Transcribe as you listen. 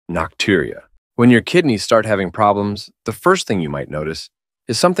nocturia. When your kidneys start having problems, the first thing you might notice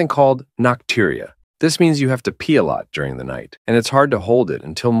is something called nocturia. This means you have to pee a lot during the night, and it's hard to hold it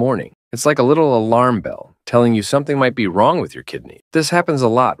until morning. It's like a little alarm bell telling you something might be wrong with your kidney. This happens a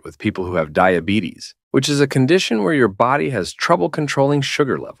lot with people who have diabetes, which is a condition where your body has trouble controlling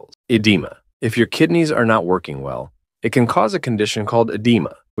sugar levels. Edema. If your kidneys are not working well, it can cause a condition called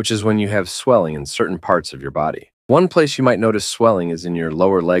edema, which is when you have swelling in certain parts of your body. One place you might notice swelling is in your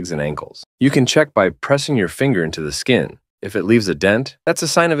lower legs and ankles. You can check by pressing your finger into the skin. If it leaves a dent, that's a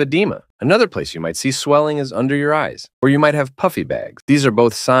sign of edema. Another place you might see swelling is under your eyes, where you might have puffy bags. These are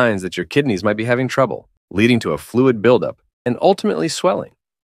both signs that your kidneys might be having trouble, leading to a fluid buildup and ultimately swelling.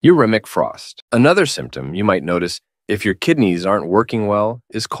 Uremic frost. Another symptom you might notice if your kidneys aren't working well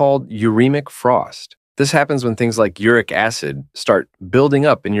is called uremic frost. This happens when things like uric acid start building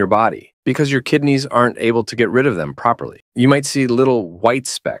up in your body because your kidneys aren't able to get rid of them properly. You might see little white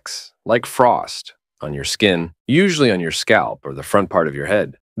specks, like frost, on your skin, usually on your scalp or the front part of your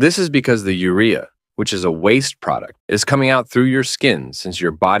head. This is because the urea, which is a waste product, is coming out through your skin since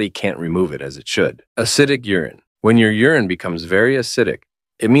your body can't remove it as it should. Acidic urine. When your urine becomes very acidic,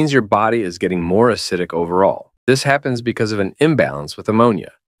 it means your body is getting more acidic overall. This happens because of an imbalance with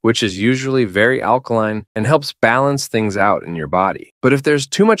ammonia, which is usually very alkaline and helps balance things out in your body. But if there's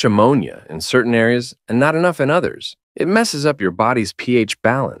too much ammonia in certain areas and not enough in others, it messes up your body's pH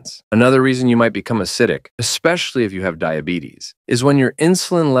balance. Another reason you might become acidic, especially if you have diabetes, is when your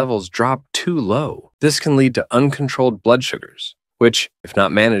insulin levels drop too low. This can lead to uncontrolled blood sugars, which, if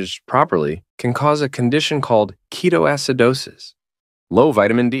not managed properly, can cause a condition called ketoacidosis. Low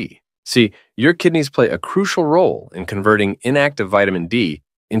vitamin D. See, your kidneys play a crucial role in converting inactive vitamin D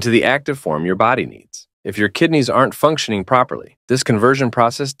into the active form your body needs. If your kidneys aren't functioning properly, this conversion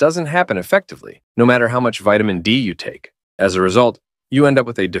process doesn't happen effectively, no matter how much vitamin D you take. As a result, you end up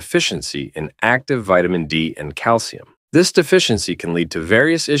with a deficiency in active vitamin D and calcium. This deficiency can lead to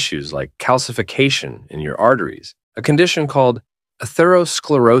various issues like calcification in your arteries, a condition called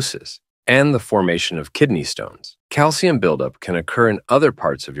atherosclerosis, and the formation of kidney stones. Calcium buildup can occur in other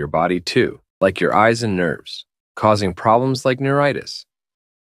parts of your body too, like your eyes and nerves, causing problems like neuritis.